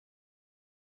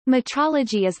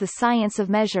Metrology is the science of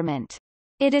measurement.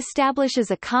 It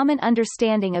establishes a common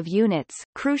understanding of units,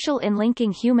 crucial in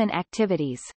linking human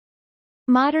activities.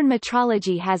 Modern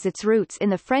metrology has its roots in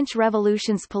the French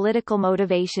Revolution's political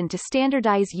motivation to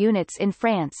standardize units in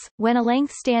France, when a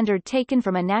length standard taken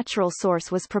from a natural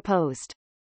source was proposed.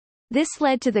 This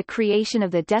led to the creation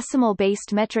of the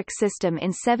decimal-based metric system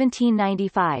in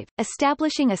 1795,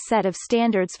 establishing a set of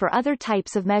standards for other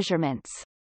types of measurements.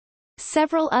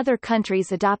 Several other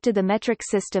countries adopted the metric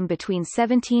system between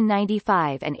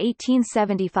 1795 and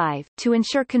 1875. To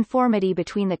ensure conformity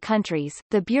between the countries,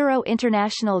 the Bureau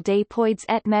International des Poids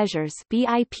et Mesures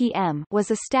 (BIPM)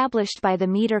 was established by the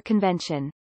Metre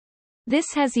Convention.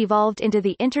 This has evolved into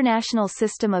the International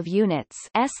System of Units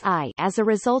 (SI) as a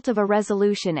result of a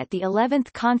resolution at the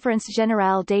 11th Conference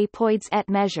Générale des Poids et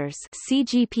Mesures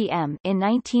 (CGPM) in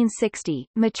 1960.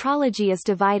 Metrology is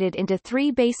divided into three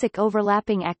basic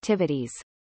overlapping activities.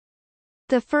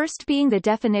 The first being the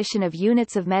definition of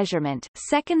units of measurement,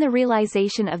 second the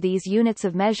realization of these units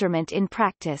of measurement in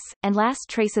practice, and last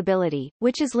traceability,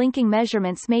 which is linking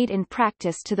measurements made in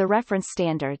practice to the reference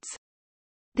standards.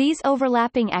 These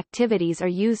overlapping activities are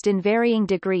used in varying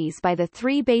degrees by the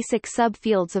three basic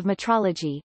subfields of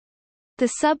metrology.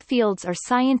 The subfields are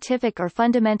scientific or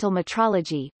fundamental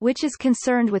metrology, which is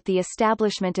concerned with the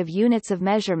establishment of units of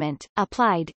measurement,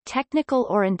 applied, technical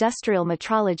or industrial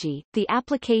metrology, the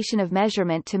application of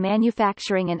measurement to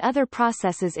manufacturing and other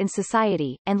processes in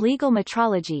society, and legal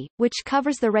metrology, which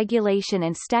covers the regulation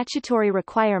and statutory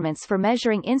requirements for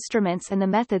measuring instruments and the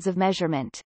methods of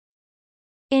measurement.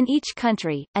 In each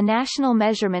country, a National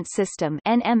Measurement System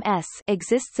 (NMS)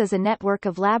 exists as a network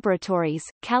of laboratories,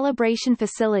 calibration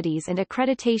facilities and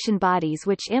accreditation bodies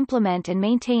which implement and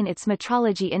maintain its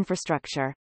metrology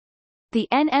infrastructure. The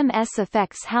NMS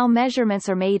affects how measurements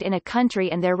are made in a country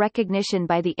and their recognition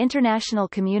by the international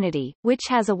community, which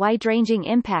has a wide-ranging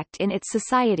impact in its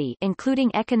society including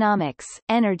economics,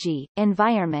 energy,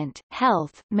 environment,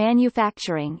 health,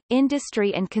 manufacturing,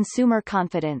 industry and consumer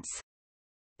confidence.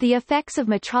 The effects of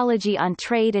metrology on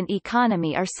trade and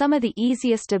economy are some of the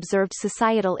easiest observed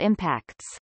societal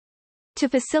impacts. To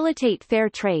facilitate fair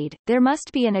trade, there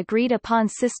must be an agreed-upon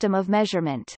system of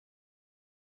measurement.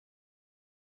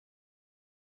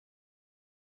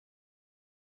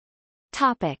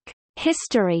 Topic: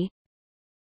 History.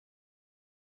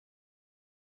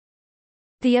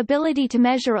 The ability to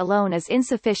measure alone is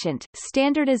insufficient.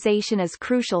 Standardization is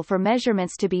crucial for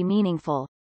measurements to be meaningful.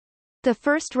 The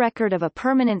first record of a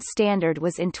permanent standard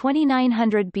was in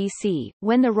 2900 BC,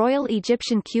 when the Royal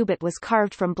Egyptian cubit was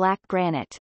carved from black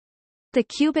granite. The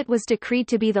cubit was decreed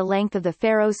to be the length of the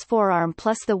pharaoh's forearm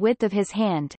plus the width of his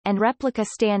hand, and replica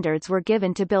standards were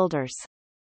given to builders.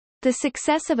 The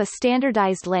success of a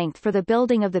standardized length for the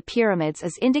building of the pyramids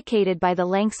is indicated by the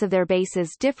lengths of their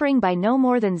bases differing by no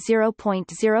more than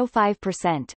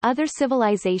 0.05%. Other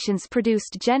civilizations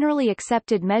produced generally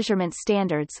accepted measurement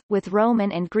standards, with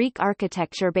Roman and Greek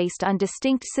architecture based on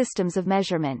distinct systems of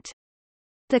measurement.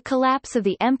 The collapse of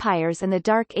the empires and the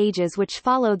Dark Ages which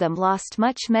followed them lost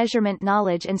much measurement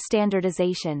knowledge and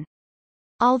standardization.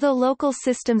 Although local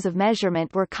systems of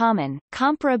measurement were common,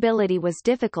 comparability was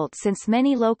difficult since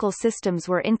many local systems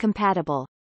were incompatible.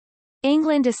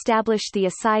 England established the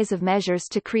assize of measures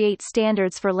to create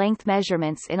standards for length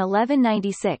measurements in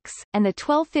 1196, and the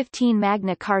 1215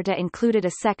 Magna Carta included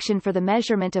a section for the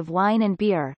measurement of wine and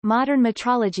beer. Modern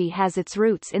metrology has its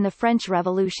roots in the French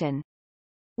Revolution.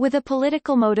 With a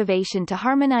political motivation to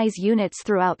harmonize units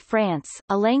throughout France,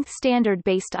 a length standard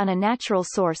based on a natural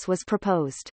source was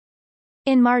proposed.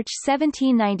 In March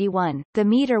 1791, the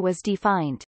metre was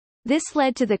defined. This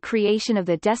led to the creation of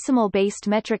the decimal-based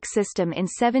metric system in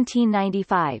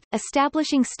 1795,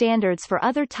 establishing standards for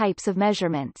other types of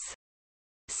measurements.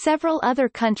 Several other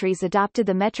countries adopted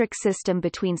the metric system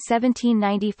between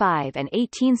 1795 and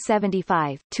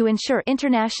 1875 to ensure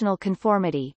international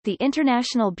conformity. The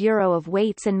International Bureau of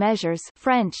Weights and Measures,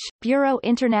 French, Bureau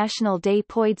International des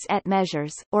Poids et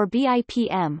Mesures, or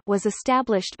BIPM, was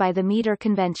established by the Metre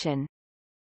Convention.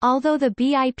 Although the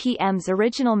BIPM's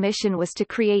original mission was to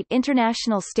create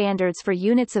international standards for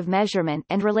units of measurement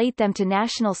and relate them to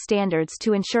national standards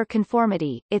to ensure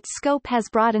conformity, its scope has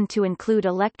broadened to include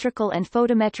electrical and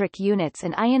photometric units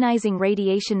and ionizing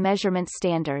radiation measurement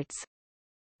standards.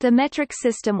 The metric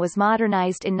system was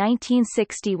modernized in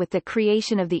 1960 with the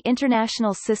creation of the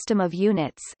International System of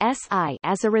Units (SI)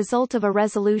 as a result of a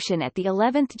resolution at the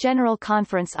 11th General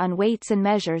Conference on Weights and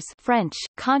Measures, French,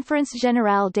 Conference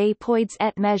Générale des Poids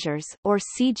et Mesures, or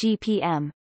CGPM.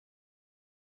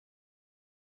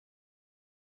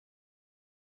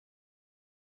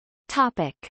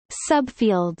 Topic: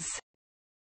 Subfields.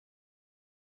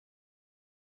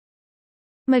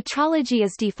 Metrology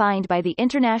is defined by the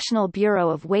International Bureau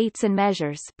of Weights and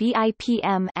Measures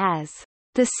 (BIPM) as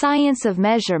the science of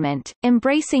measurement,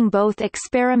 embracing both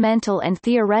experimental and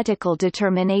theoretical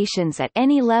determinations at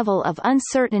any level of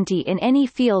uncertainty in any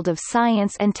field of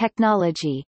science and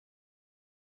technology.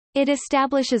 It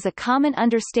establishes a common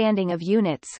understanding of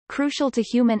units, crucial to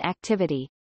human activity.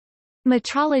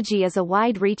 Metrology is a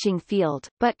wide-reaching field,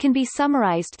 but can be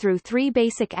summarized through three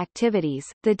basic activities: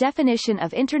 the definition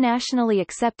of internationally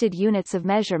accepted units of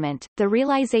measurement, the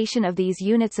realization of these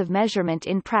units of measurement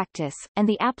in practice, and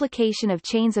the application of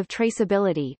chains of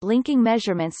traceability, linking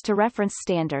measurements to reference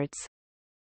standards.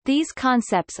 These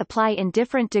concepts apply in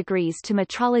different degrees to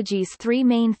metrology's three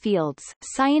main fields: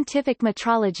 scientific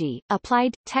metrology,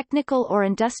 applied, technical or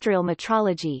industrial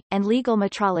metrology, and legal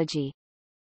metrology.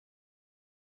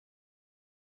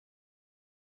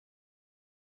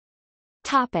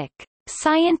 Topic: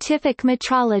 Scientific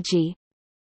metrology.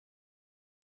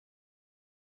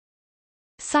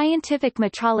 Scientific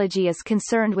metrology is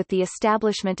concerned with the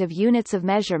establishment of units of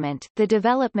measurement, the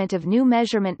development of new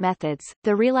measurement methods,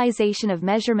 the realization of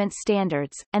measurement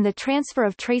standards, and the transfer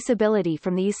of traceability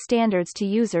from these standards to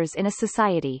users in a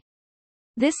society.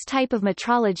 This type of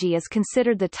metrology is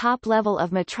considered the top level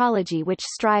of metrology, which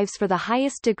strives for the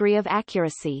highest degree of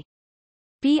accuracy.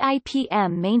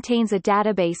 BIPM maintains a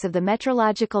database of the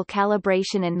metrological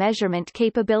calibration and measurement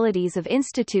capabilities of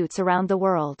institutes around the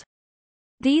world.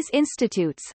 These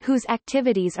institutes, whose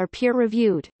activities are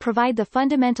peer-reviewed, provide the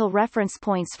fundamental reference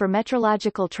points for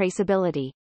metrological traceability.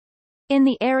 In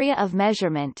the area of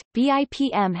measurement,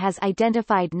 BIPM has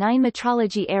identified 9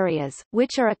 metrology areas,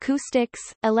 which are acoustics,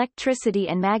 electricity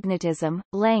and magnetism,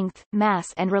 length,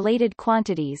 mass and related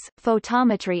quantities,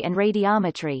 photometry and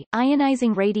radiometry,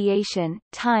 ionizing radiation,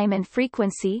 time and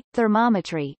frequency,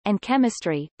 thermometry, and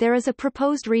chemistry. There is a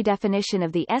proposed redefinition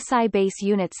of the SI base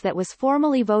units that was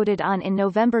formally voted on in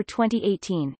November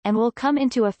 2018, and will come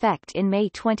into effect in May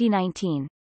 2019.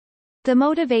 The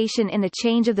motivation in the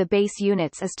change of the base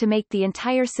units is to make the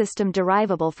entire system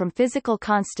derivable from physical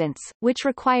constants, which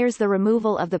requires the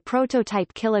removal of the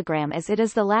prototype kilogram, as it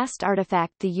is the last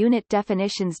artifact the unit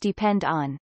definitions depend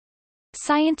on.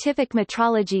 Scientific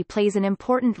metrology plays an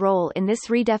important role in this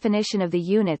redefinition of the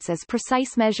units, as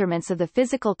precise measurements of the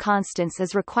physical constants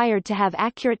is required to have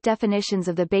accurate definitions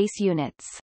of the base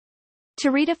units. To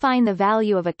redefine the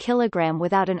value of a kilogram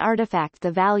without an artifact,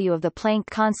 the value of the Planck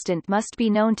constant must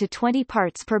be known to 20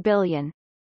 parts per billion.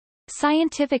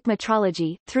 Scientific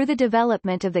metrology, through the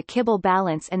development of the Kibble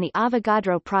balance and the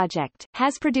Avogadro project,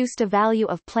 has produced a value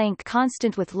of Planck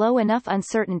constant with low enough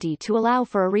uncertainty to allow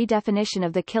for a redefinition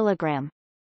of the kilogram.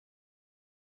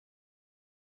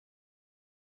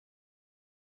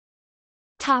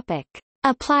 Topic: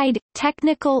 Applied,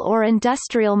 technical or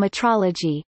industrial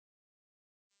metrology.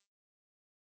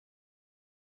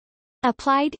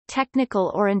 Applied,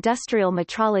 technical or industrial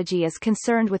metrology is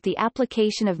concerned with the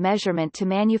application of measurement to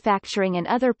manufacturing and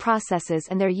other processes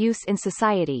and their use in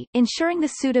society, ensuring the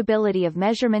suitability of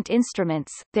measurement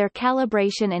instruments, their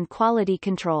calibration and quality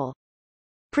control.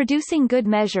 Producing good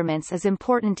measurements is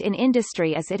important in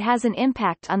industry, as it has an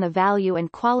impact on the value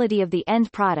and quality of the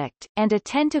end product, and a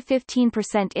 10 to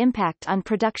 15% impact on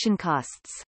production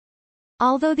costs.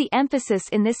 Although the emphasis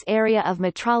in this area of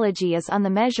metrology is on the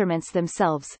measurements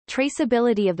themselves,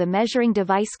 traceability of the measuring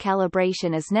device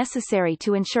calibration is necessary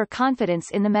to ensure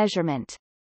confidence in the measurement.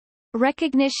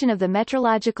 Recognition of the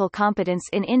metrological competence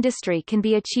in industry can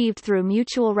be achieved through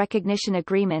mutual recognition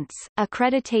agreements,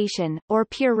 accreditation, or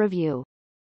peer review.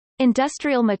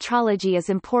 Industrial metrology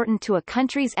is important to a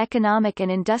country's economic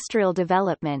and industrial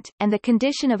development, and the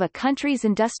condition of a country's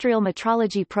industrial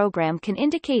metrology program can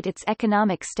indicate its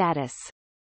economic status.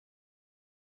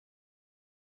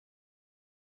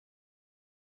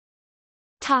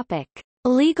 Topic: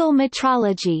 Legal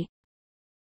metrology.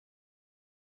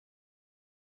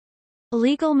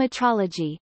 Legal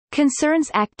metrology concerns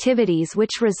activities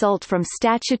which result from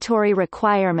statutory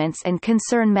requirements and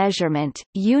concern measurement,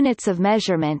 units of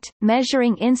measurement,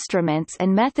 measuring instruments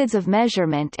and methods of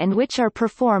measurement, and which are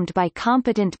performed by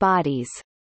competent bodies.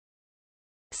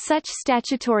 Such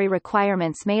statutory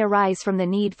requirements may arise from the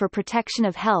need for protection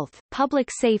of health, public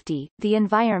safety, the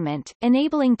environment,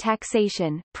 enabling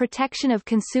taxation, protection of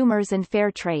consumers and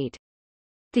fair trade.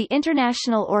 The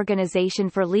International Organization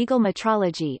for Legal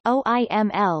Metrology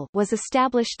 (OIML) was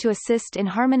established to assist in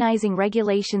harmonizing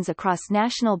regulations across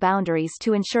national boundaries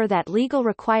to ensure that legal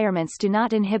requirements do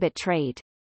not inhibit trade.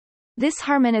 This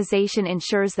harmonization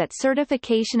ensures that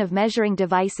certification of measuring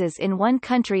devices in one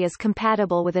country is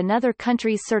compatible with another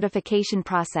country's certification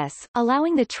process,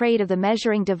 allowing the trade of the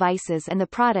measuring devices and the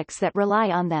products that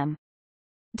rely on them.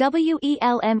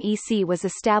 WELMEC was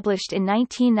established in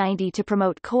 1990 to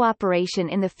promote cooperation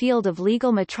in the field of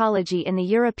legal metrology in the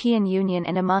European Union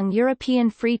and among European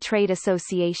Free Trade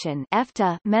Association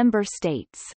 (EFTA) member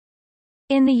states.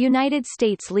 In the United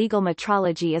States, legal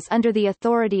metrology is under the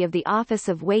authority of the Office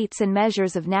of Weights and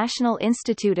Measures of National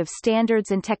Institute of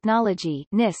Standards and Technology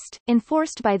 (NIST),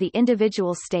 enforced by the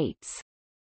individual states.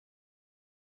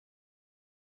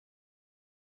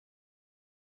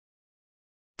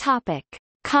 Topic: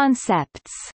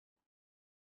 Concepts.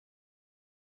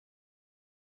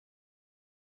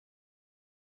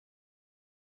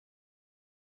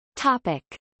 Topic: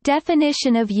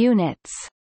 Definition of units.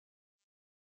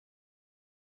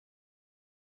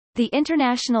 The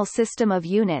International System of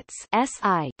Units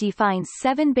 (SI) defines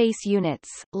 7 base units: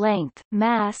 length,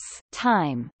 mass,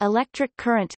 time, electric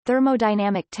current,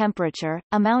 thermodynamic temperature,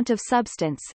 amount of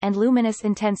substance, and luminous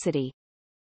intensity.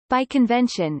 By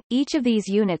convention, each of these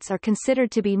units are considered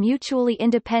to be mutually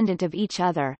independent of each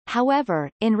other. However,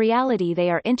 in reality they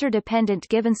are interdependent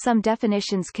given some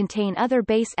definitions contain other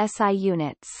base SI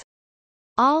units.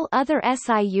 All other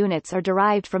SI units are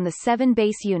derived from the 7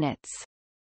 base units.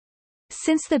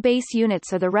 Since the base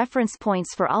units are the reference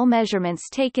points for all measurements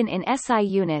taken in SI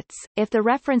units, if the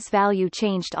reference value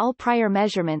changed, all prior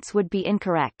measurements would be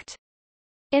incorrect.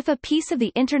 If a piece of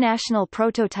the international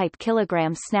prototype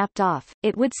kilogram snapped off,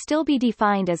 it would still be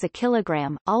defined as a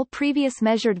kilogram. All previous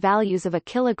measured values of a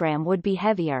kilogram would be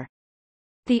heavier.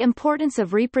 The importance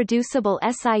of reproducible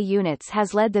SI units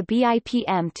has led the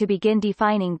BIPM to begin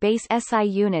defining base SI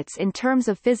units in terms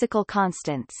of physical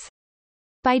constants.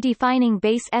 By defining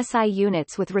base SI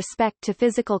units with respect to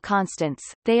physical constants,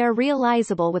 they are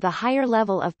realizable with a higher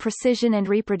level of precision and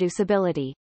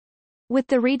reproducibility. With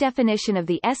the redefinition of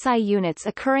the SI units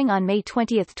occurring on May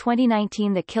 20,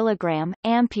 2019, the kilogram,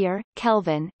 ampere,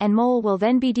 Kelvin, and mole will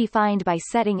then be defined by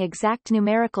setting exact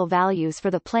numerical values for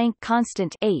the Planck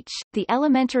constant H, the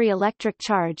elementary electric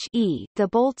charge E, the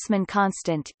Boltzmann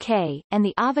constant K, and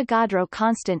the Avogadro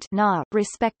constant Na,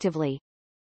 respectively.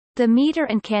 The meter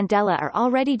and candela are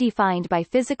already defined by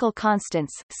physical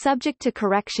constants, subject to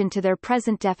correction to their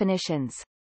present definitions.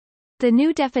 The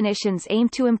new definitions aim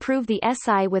to improve the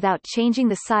SI without changing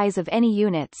the size of any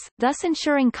units, thus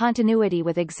ensuring continuity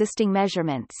with existing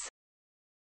measurements.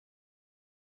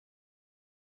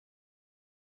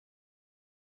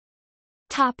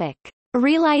 Topic: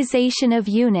 Realization of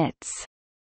units.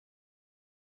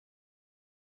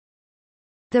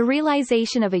 The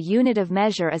realization of a unit of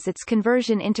measure is its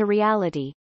conversion into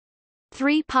reality.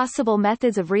 3 possible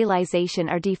methods of realization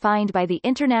are defined by the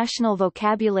International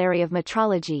Vocabulary of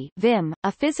Metrology (VIM),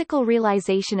 a physical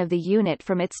realization of the unit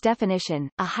from its definition,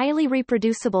 a highly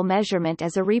reproducible measurement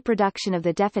as a reproduction of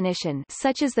the definition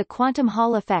such as the quantum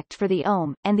Hall effect for the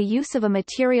ohm, and the use of a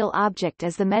material object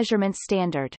as the measurement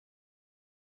standard.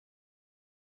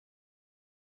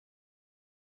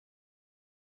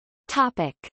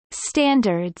 Topic: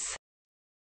 Standards.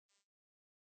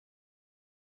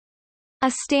 A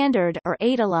standard or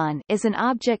etalon is an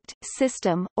object,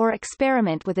 system, or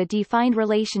experiment with a defined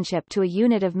relationship to a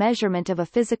unit of measurement of a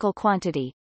physical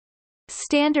quantity.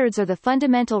 Standards are the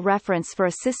fundamental reference for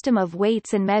a system of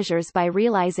weights and measures by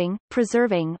realizing,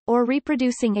 preserving, or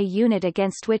reproducing a unit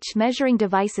against which measuring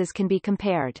devices can be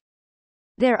compared.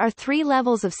 There are 3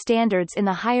 levels of standards in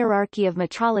the hierarchy of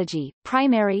metrology: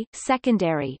 primary,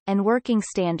 secondary, and working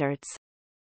standards.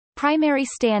 Primary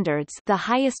standards, the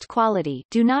highest quality,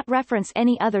 do not reference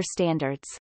any other standards.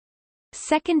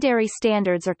 Secondary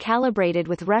standards are calibrated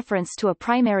with reference to a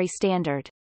primary standard.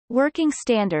 Working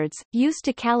standards, used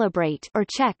to calibrate or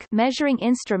check measuring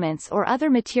instruments or other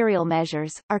material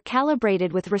measures, are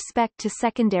calibrated with respect to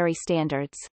secondary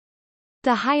standards.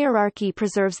 The hierarchy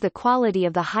preserves the quality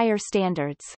of the higher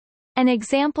standards. An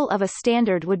example of a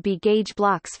standard would be gauge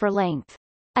blocks for length.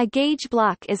 A gauge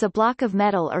block is a block of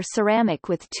metal or ceramic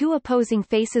with 2 opposing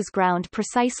faces ground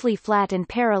precisely flat and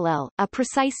parallel, a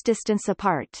precise distance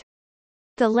apart.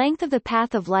 The length of the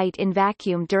path of light in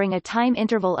vacuum during a time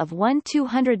interval of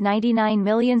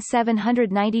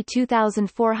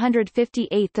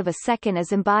 1/299,792,458 of a second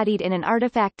is embodied in an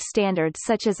artifact standard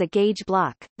such as a gauge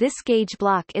block. This gauge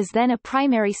block is then a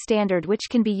primary standard which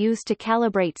can be used to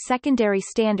calibrate secondary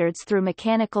standards through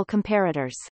mechanical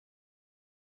comparators.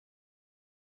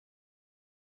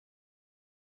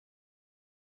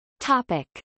 Topic: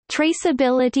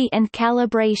 Traceability and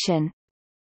calibration.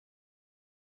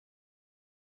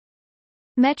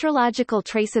 Metrological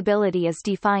traceability is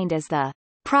defined as the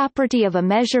property of a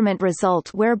measurement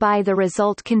result whereby the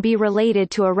result can be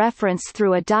related to a reference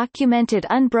through a documented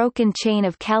unbroken chain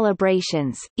of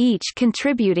calibrations, each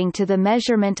contributing to the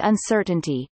measurement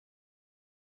uncertainty.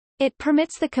 It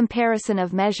permits the comparison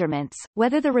of measurements,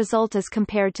 whether the result is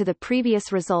compared to the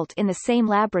previous result in the same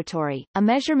laboratory, a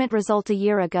measurement result a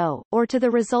year ago, or to the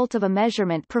result of a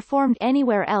measurement performed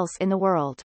anywhere else in the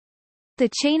world. The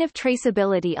chain of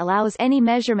traceability allows any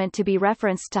measurement to be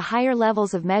referenced to higher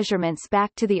levels of measurements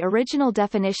back to the original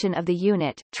definition of the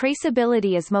unit.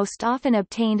 Traceability is most often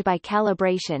obtained by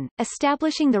calibration,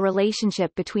 establishing the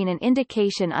relationship between an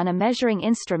indication on a measuring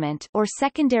instrument or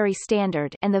secondary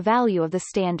standard and the value of the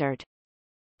standard.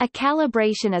 A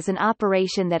calibration is an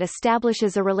operation that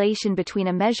establishes a relation between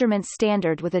a measurement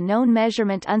standard with a known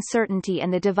measurement uncertainty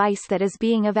and the device that is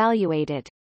being evaluated.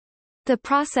 The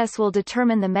process will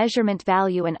determine the measurement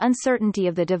value and uncertainty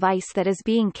of the device that is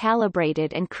being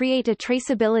calibrated and create a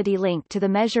traceability link to the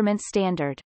measurement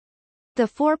standard. The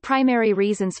four primary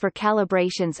reasons for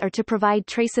calibrations are to provide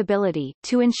traceability,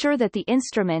 to ensure that the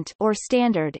instrument or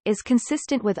standard is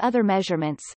consistent with other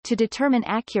measurements, to determine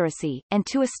accuracy, and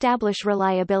to establish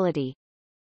reliability.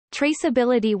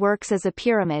 Traceability works as a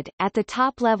pyramid. At the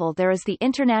top level there is the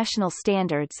international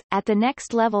standards, at the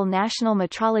next level national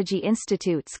metrology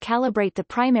institutes calibrate the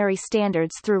primary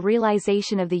standards through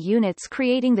realization of the units,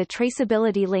 creating the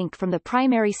traceability link from the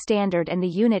primary standard and the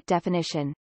unit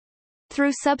definition.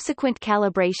 Through subsequent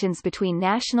calibrations between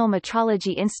national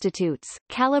metrology institutes,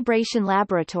 calibration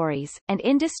laboratories, and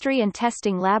industry and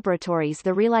testing laboratories,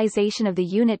 the realization of the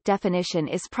unit definition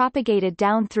is propagated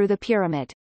down through the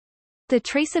pyramid. The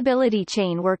traceability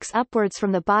chain works upwards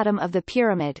from the bottom of the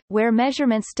pyramid, where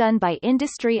measurements done by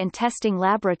industry and testing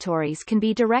laboratories can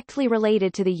be directly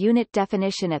related to the unit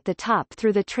definition at the top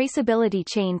through the traceability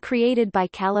chain created by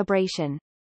calibration.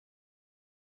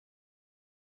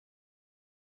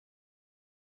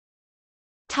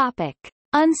 Topic: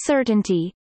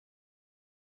 Uncertainty.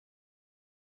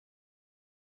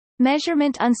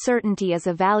 Measurement uncertainty is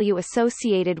a value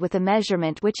associated with a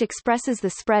measurement which expresses the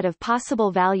spread of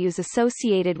possible values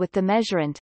associated with the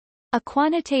measurand, a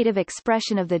quantitative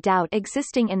expression of the doubt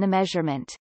existing in the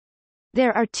measurement.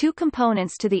 There are two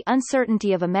components to the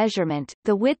uncertainty of a measurement: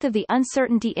 the width of the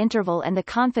uncertainty interval and the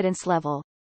confidence level.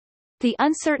 The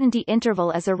uncertainty interval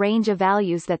is a range of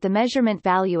values that the measurement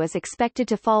value is expected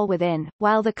to fall within,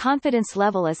 while the confidence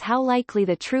level is how likely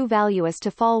the true value is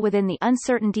to fall within the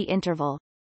uncertainty interval.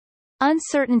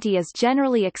 Uncertainty is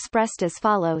generally expressed as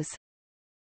follows: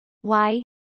 y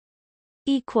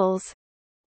equals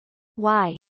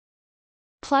y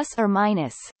plus or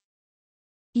minus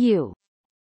u.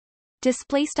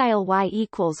 Display style y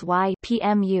equals y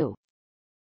pmu.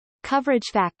 Coverage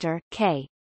factor k.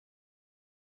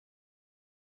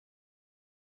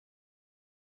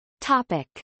 Topic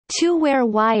 2, where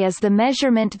y is the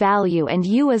measurement value and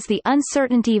u is the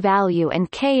uncertainty value and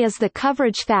k is the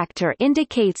coverage factor,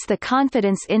 indicates the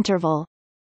confidence interval.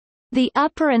 The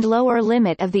upper and lower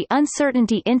limit of the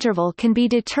uncertainty interval can be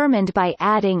determined by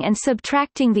adding and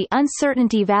subtracting the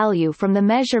uncertainty value from the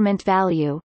measurement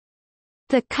value.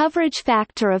 The coverage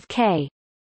factor of k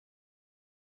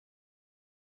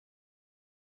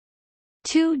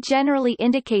 2 generally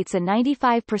indicates a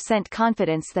 95%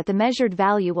 confidence that the measured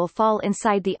value will fall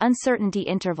inside the uncertainty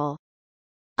interval.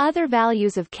 Other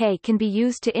values of k can be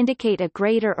used to indicate a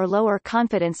greater or lower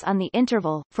confidence on the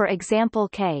interval, for example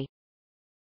k.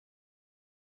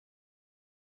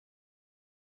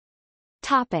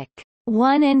 Topic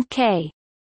 1 and k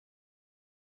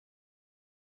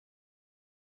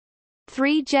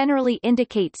 3 generally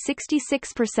indicate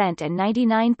 66% and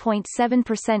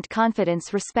 99.7%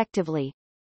 confidence respectively.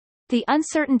 The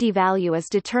uncertainty value is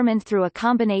determined through a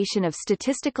combination of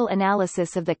statistical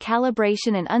analysis of the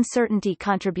calibration and uncertainty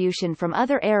contribution from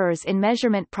other errors in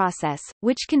measurement process,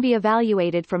 which can be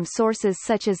evaluated from sources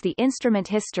such as the instrument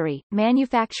history,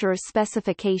 manufacturer's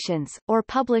specifications, or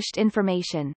published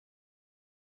information.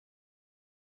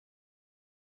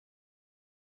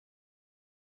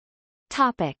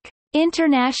 Topic: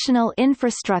 International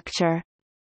infrastructure.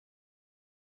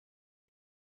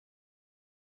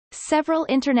 Several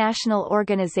international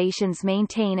organizations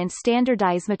maintain and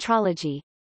standardize metrology.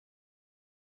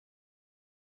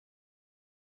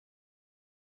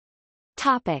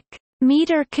 Topic: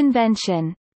 Metre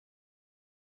Convention.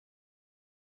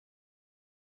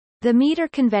 The Metre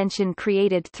Convention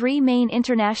created three main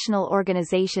international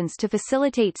organizations to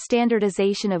facilitate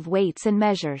standardization of weights and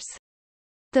measures.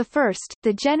 The first,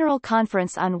 the General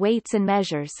Conference on Weights and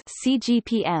Measures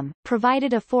 (CGPM),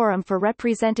 provided a forum for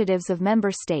representatives of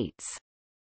member states.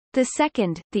 The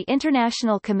second, the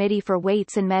International Committee for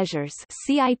Weights and Measures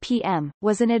 (CIPM),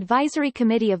 was an advisory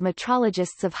committee of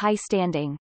metrologists of high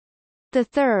standing. The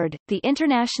third, the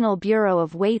International Bureau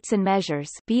of Weights and Measures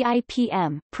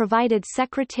 (BIPM), provided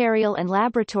secretarial and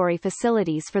laboratory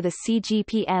facilities for the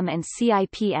CGPM and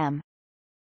CIPM.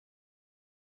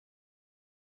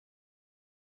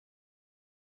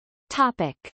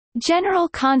 Topic: General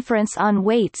Conference on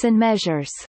Weights and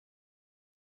Measures.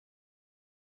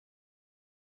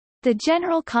 The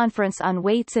General Conference on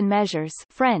Weights and Measures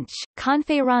French,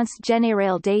 Conférence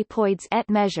Générale des Poids et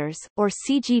Mesures, or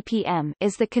CGPM,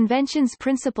 is the convention's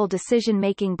principal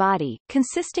decision-making body,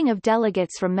 consisting of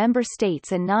delegates from member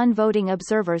states and non-voting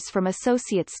observers from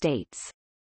associate states.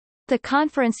 The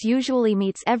conference usually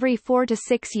meets every 4 to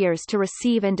 6 years to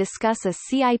receive and discuss a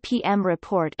CIPM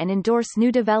report and endorse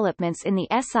new developments in the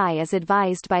SI as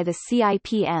advised by the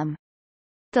CIPM.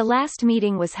 The last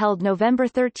meeting was held November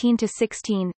 13 to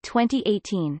 16,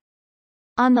 2018.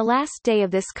 On the last day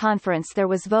of this conference there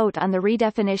was vote on the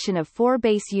redefinition of 4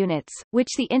 base units, which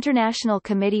the International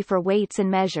Committee for Weights and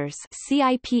Measures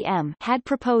 (CIPM) had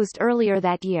proposed earlier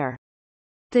that year.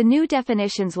 The new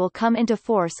definitions will come into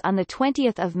force on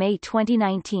 20 May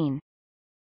 2019.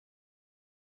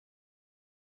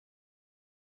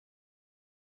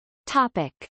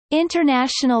 Topic: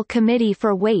 International Committee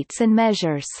for Weights and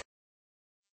Measures.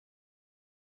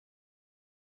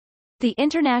 The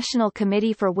International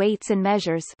Committee for Weights and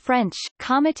Measures French,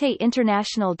 Comité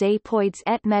International des Poids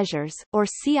et Mesures, or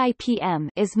CIPM,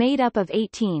 is made up of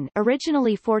 18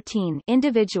 originally 14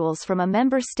 individuals from a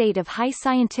member state of high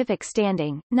scientific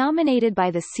standing, nominated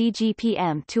by the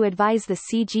CGPM to advise the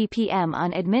CGPM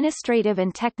on administrative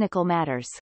and technical matters.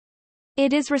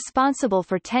 It is responsible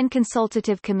for 10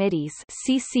 consultative committees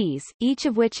CCs, each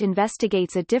of which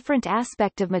investigates a different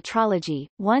aspect of metrology.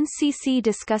 One CC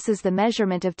discusses the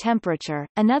measurement of temperature,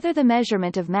 another the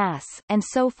measurement of mass, and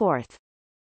so forth.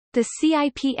 The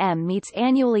CIPM meets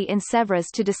annually in Sèvres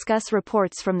to discuss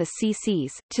reports from the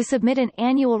CCs, to submit an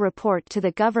annual report to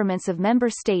the governments of member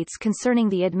states concerning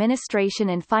the administration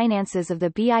and finances of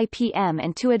the BIPM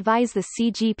and to advise the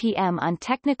CGPM on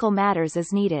technical matters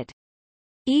as needed.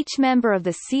 Each member of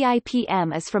the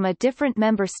CIPM is from a different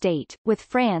member state, with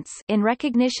France, in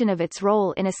recognition of its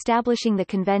role in establishing the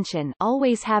convention,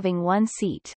 always having 1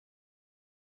 seat.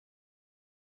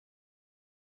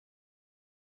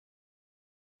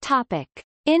 Topic: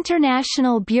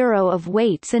 International Bureau of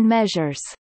Weights and Measures.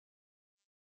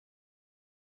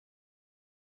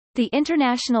 The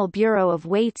International Bureau of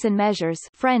Weights and Measures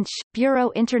French,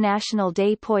 Bureau International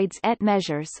des Poids et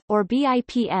Mesures, or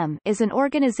BIPM, is an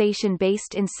organization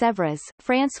based in Sèvres,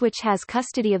 France which has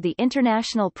custody of the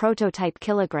International Prototype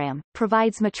Kilogram,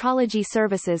 provides metrology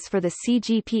services for the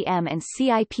CGPM and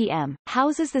CIPM,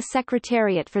 houses the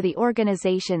secretariat for the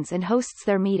organizations and hosts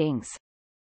their meetings.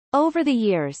 Over the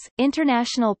years,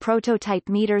 international prototype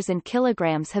meters and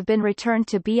kilograms have been returned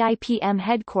to BIPM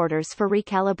headquarters for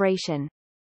recalibration.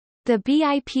 The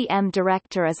BIPM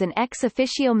director is an ex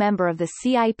officio member of the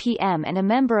CIPM and a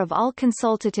member of all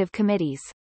consultative committees.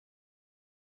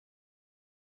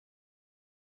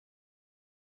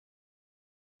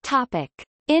 Topic: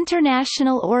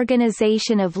 International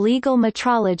Organization of Legal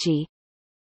Metrology.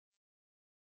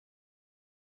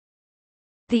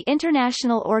 The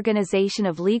International Organization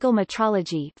of Legal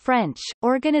Metrology French,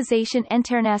 Organisation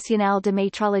Internationale de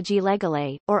Métrologie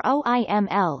Légale, or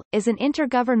OIML, is an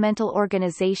intergovernmental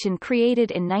organization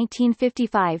created in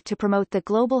 1955 to promote the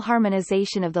global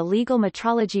harmonization of the legal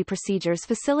metrology procedures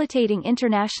facilitating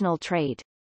international trade.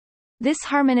 This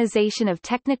harmonization of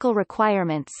technical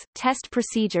requirements, test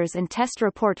procedures and test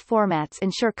report formats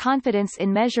ensure confidence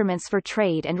in measurements for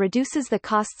trade and reduces the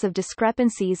costs of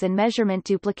discrepancies and measurement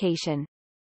duplication.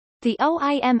 The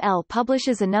OIML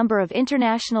publishes a number of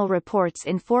international reports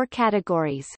in 4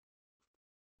 categories.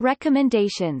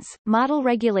 Recommendations, model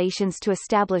regulations to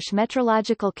establish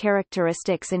metrological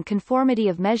characteristics and conformity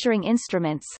of measuring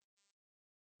instruments.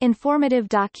 Informative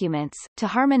documents, to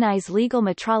harmonize legal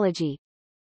metrology.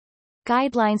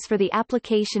 Guidelines for the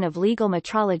application of legal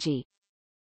metrology.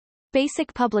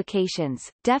 Basic publications,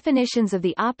 definitions of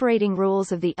the operating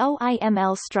rules of the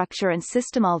OIML structure and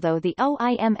system. Although the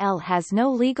OIML has no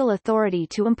legal authority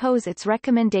to impose its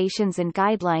recommendations and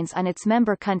guidelines on its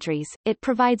member countries, it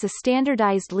provides a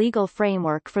standardized legal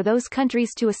framework for those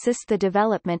countries to assist the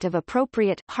development of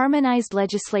appropriate, harmonized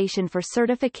legislation for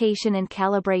certification and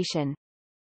calibration.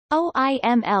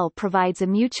 OIML provides a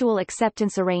mutual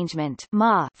acceptance arrangement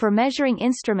 (MA) for measuring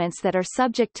instruments that are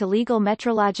subject to legal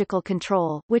metrological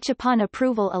control, which upon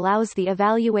approval allows the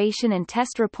evaluation and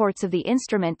test reports of the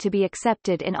instrument to be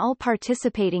accepted in all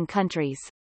participating countries.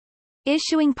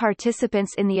 Issuing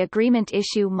participants in the agreement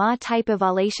issue MA-type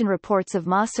evaluation reports of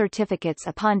MA certificates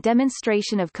upon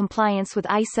demonstration of compliance with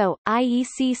ISO,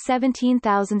 IEC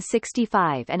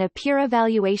 17065 and a peer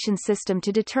evaluation system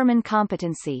to determine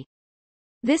competency.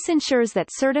 This ensures that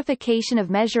certification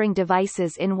of measuring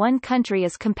devices in one country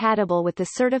is compatible with the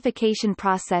certification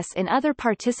process in other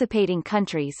participating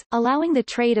countries, allowing the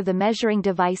trade of the measuring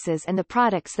devices and the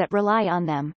products that rely on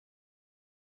them.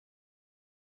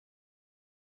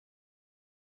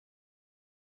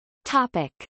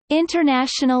 Topic: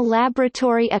 International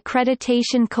Laboratory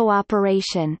Accreditation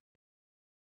Cooperation.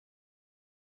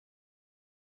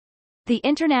 The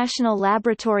International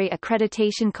Laboratory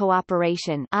Accreditation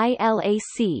Cooperation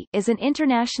 (ILAC) is an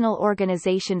international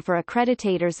organization for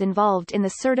accreditators involved in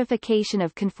the certification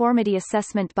of conformity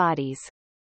assessment bodies.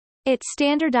 It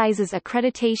standardizes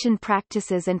accreditation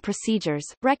practices and procedures,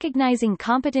 recognizing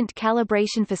competent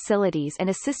calibration facilities and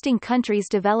assisting countries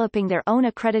developing their own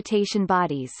accreditation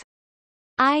bodies.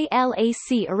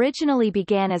 ILAC originally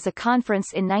began as a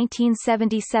conference in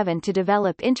 1977 to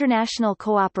develop international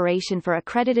cooperation for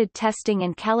accredited testing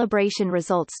and calibration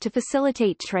results to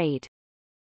facilitate trade.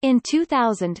 In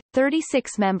 2000,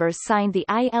 36 members signed the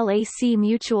ILAC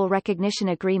Mutual Recognition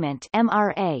Agreement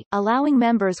 (MRA), allowing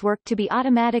members' work to be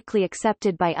automatically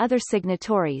accepted by other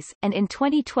signatories, and in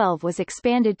 2012 was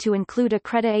expanded to include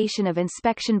accreditation of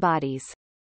inspection bodies.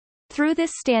 Through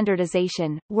this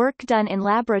standardization, work done in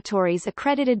laboratories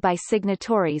accredited by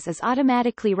signatories is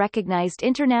automatically recognized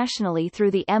internationally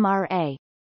through the MRA.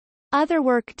 Other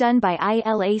work done by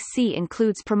ILAC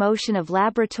includes promotion of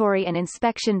laboratory and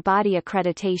inspection body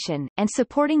accreditation, and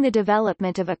supporting the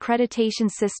development of accreditation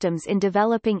systems in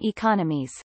developing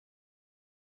economies.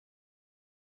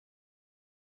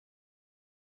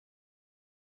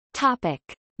 Topic: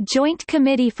 Joint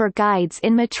Committee for Guides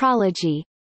in Metrology.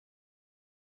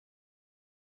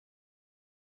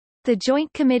 The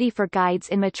Joint Committee for Guides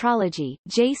in Metrology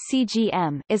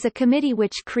 (JCGM) is a committee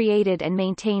which created and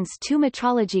maintains two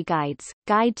metrology guides,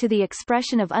 Guide to the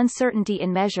Expression of Uncertainty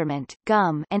in Measurement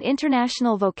 (GUM) and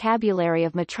International Vocabulary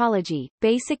of Metrology,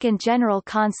 Basic and General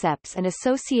Concepts and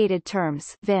Associated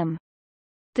Terms (VIM).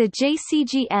 The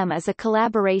JCGM is a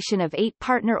collaboration of 8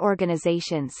 partner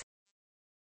organizations: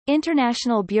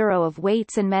 International Bureau of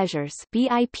Weights and Measures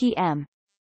 (BIPM),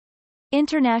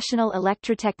 International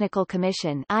Electrotechnical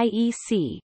Commission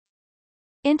 (IEC),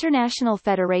 International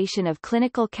Federation of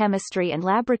Clinical Chemistry and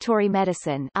Laboratory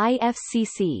Medicine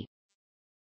 (IFCC),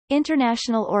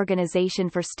 International Organization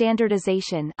for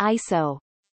Standardization (ISO),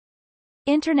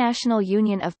 International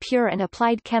Union of Pure and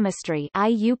Applied Chemistry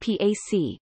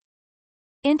 (IUPAC),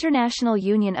 International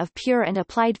Union of Pure and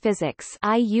Applied Physics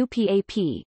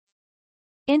 (IUPAP),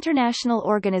 International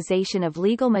Organization of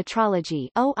Legal Metrology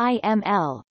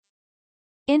 (OIML),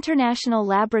 International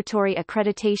Laboratory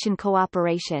Accreditation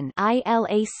Cooperation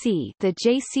 (ILAC). The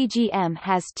JCGM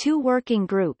has 2 working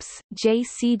groups,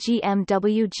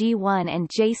 JCGMWG1 and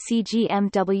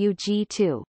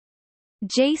JCGMWG2.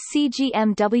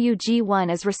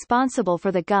 JCGMWG1 is responsible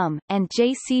for the GUM, and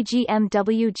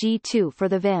JCGMWG2 for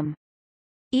the VIM.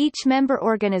 Each member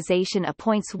organization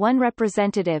appoints 1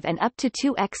 representative and up to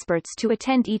 2 experts to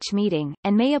attend each meeting,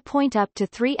 and may appoint up to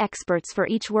 3 experts for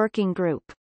each working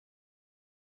group.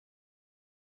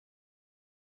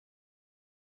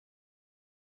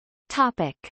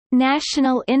 Topic: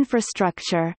 National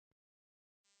infrastructure.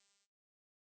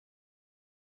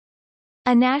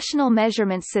 A national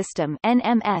measurement system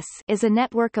 (NMS) is a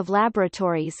network of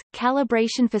laboratories,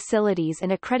 calibration facilities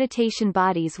and accreditation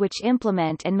bodies which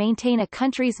implement and maintain a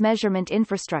country's measurement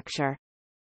infrastructure.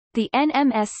 The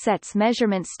NMS sets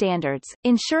measurement standards,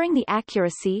 ensuring the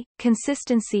accuracy,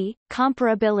 consistency,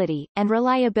 comparability, and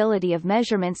reliability of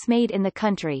measurements made in the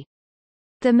country.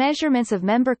 The measurements of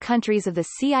member countries of the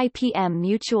CIPM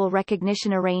Mutual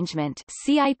Recognition Arrangement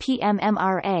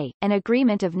 (CIPM-MRA), an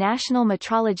agreement of national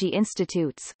metrology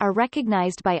institutes, are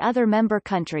recognized by other member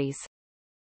countries.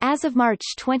 As of March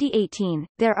 2018,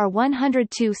 there are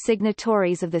 102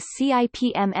 signatories of the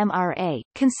CIPM-MRA,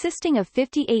 consisting of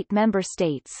 58 member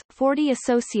states, 40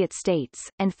 associate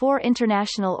states, and 4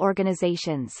 international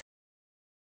organizations.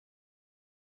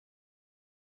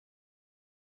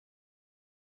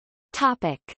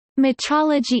 Topic: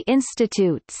 Metrology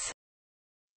institutes.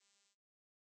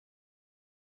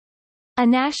 A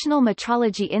National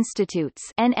Metrology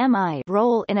Institute's (NMI)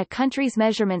 role in a country's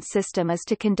measurement system is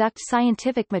to conduct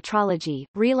scientific metrology,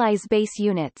 realize base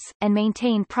units, and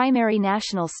maintain primary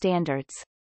national standards.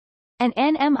 An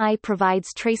NMI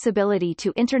provides traceability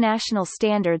to international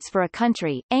standards for a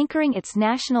country, anchoring its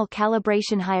national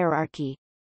calibration hierarchy.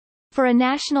 For a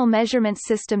national measurement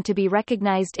system to be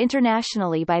recognized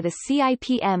internationally by the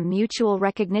CIPM Mutual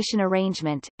Recognition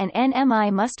Arrangement, an NMI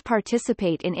must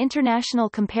participate in international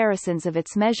comparisons of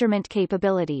its measurement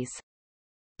capabilities.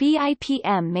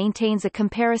 BIPM maintains a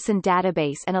comparison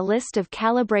database and a list of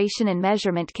calibration and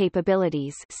measurement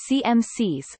capabilities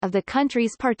 (CMCs) of the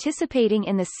countries participating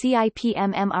in the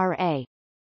CIPM MRA.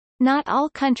 Not all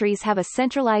countries have a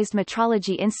centralized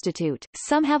metrology institute,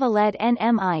 some have a lead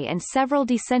NMI and several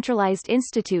decentralized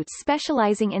institutes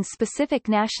specializing in specific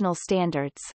national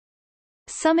standards.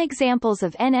 Some examples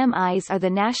of NMIs are the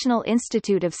National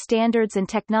Institute of Standards and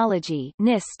Technology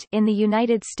 (NIST) in the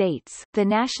United States, the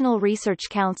National Research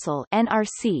Council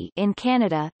 (NRC) in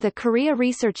Canada, the Korea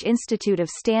Research Institute of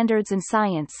Standards and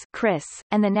Science (CRIS),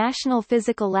 and the National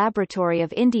Physical Laboratory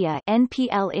of India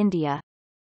 (NPL India).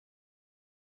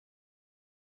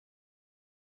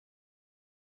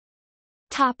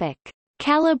 Topic: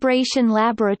 Calibration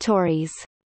laboratories.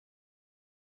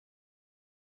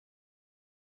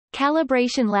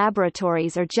 Calibration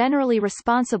laboratories are generally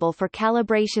responsible for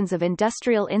calibrations of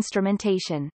industrial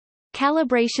instrumentation.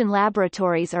 Calibration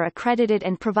laboratories are accredited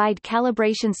and provide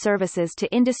calibration services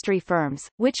to industry firms,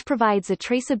 which provides a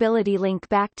traceability link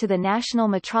back to the National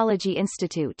Metrology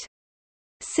Institute.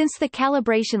 Since the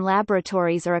calibration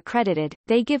laboratories are accredited,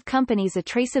 they give companies a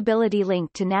traceability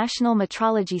link to national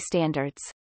metrology standards.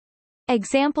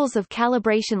 Examples of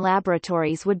calibration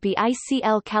laboratories would be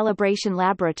ICL Calibration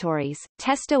Laboratories,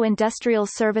 Testo Industrial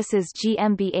Services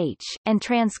GmbH, and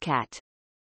Transcat.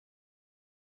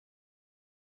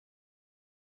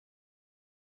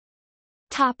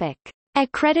 Topic: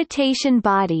 Accreditation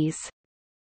bodies.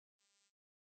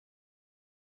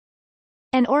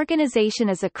 An organization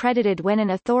is accredited when an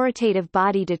authoritative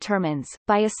body determines,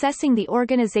 by assessing the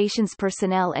organization's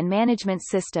personnel and management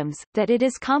systems, that it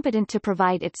is competent to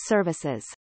provide its services.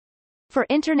 For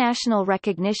international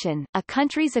recognition, a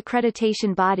country's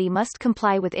accreditation body must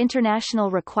comply with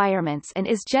international requirements and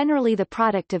is generally the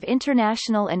product of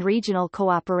international and regional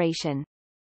cooperation.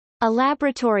 A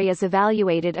laboratory is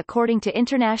evaluated according to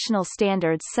international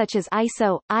standards such as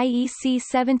ISO, IEC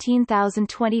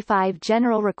 17025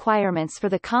 general requirements for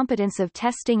the competence of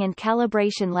testing and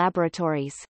calibration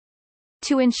laboratories.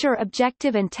 To ensure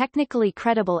objective and technically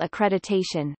credible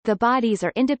accreditation, the bodies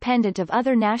are independent of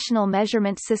other national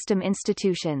measurement system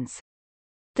institutions.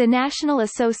 The National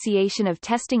Association of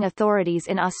Testing Authorities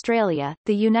in Australia,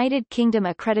 the United Kingdom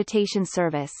Accreditation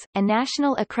Service, and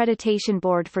National Accreditation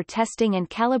Board for Testing and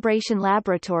Calibration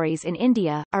Laboratories in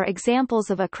India, are examples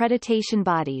of accreditation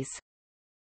bodies.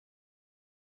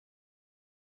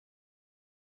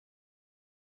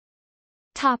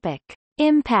 Topic: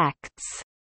 Impacts.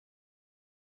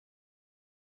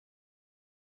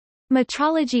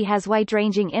 Metrology has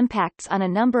wide-ranging impacts on a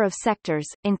number of sectors,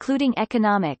 including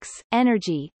economics,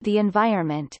 energy, the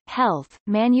environment, health,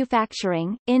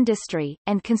 manufacturing, industry,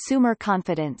 and consumer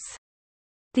confidence.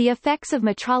 The effects of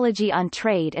metrology on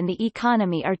trade and the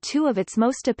economy are two of its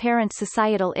most apparent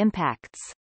societal impacts.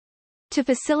 To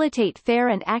facilitate fair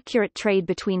and accurate trade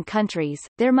between countries,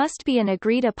 there must be an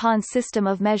agreed-upon system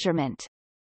of measurement.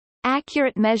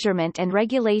 Accurate measurement and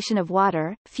regulation of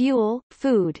water, fuel,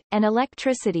 food, and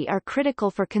electricity are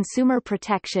critical for consumer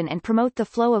protection and promote the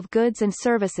flow of goods and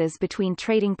services between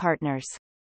trading partners.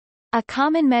 A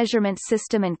common measurement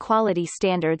system and quality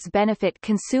standards benefit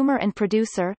consumer and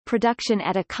producer. Production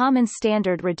at a common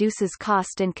standard reduces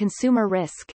cost and consumer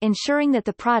risk, ensuring that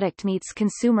the product meets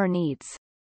consumer needs.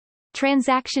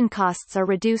 Transaction costs are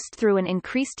reduced through an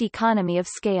increased economy of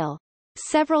scale.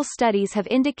 Several studies have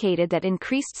indicated that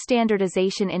increased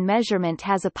standardization in measurement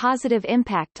has a positive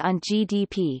impact on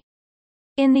GDP.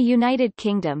 In the United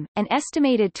Kingdom, an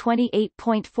estimated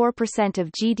 28.4%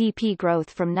 of GDP growth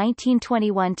from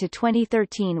 1921 to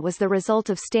 2013 was the result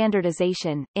of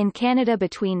standardization. In Canada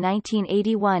between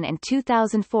 1981 and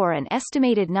 2004 an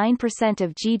estimated 9%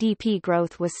 of GDP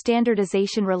growth was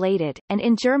standardization-related, and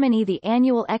in Germany the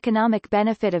annual economic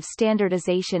benefit of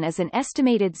standardization is an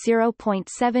estimated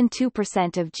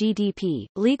 0.72% of GDP.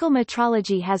 Legal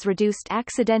metrology has reduced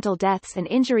accidental deaths and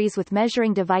injuries with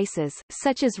measuring devices,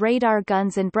 such as radar guns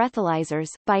and breathalyzers,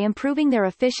 by improving their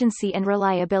efficiency and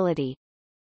reliability.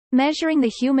 Measuring the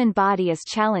human body is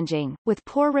challenging, with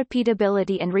poor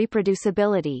repeatability and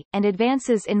reproducibility, and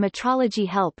advances in metrology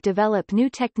help develop new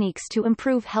techniques to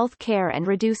improve health care and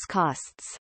reduce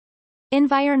costs.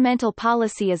 Environmental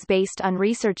policy is based on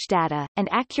research data, and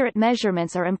accurate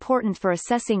measurements are important for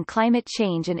assessing climate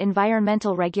change and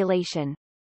environmental regulation.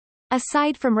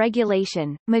 Aside from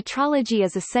regulation, metrology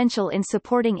is essential in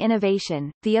supporting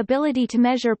innovation. The ability to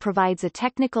measure provides a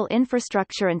technical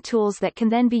infrastructure and tools that can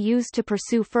then be used to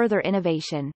pursue further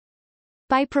innovation.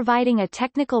 By providing a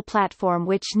technical platform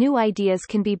which new ideas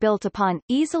can be built upon,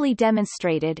 easily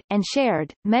demonstrated, and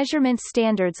shared, measurement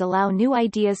standards allow new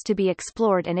ideas to be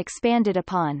explored and expanded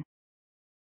upon.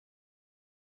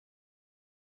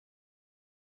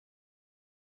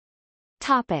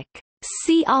 Topic.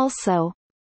 See also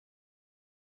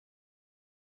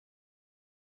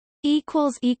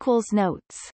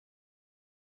Notes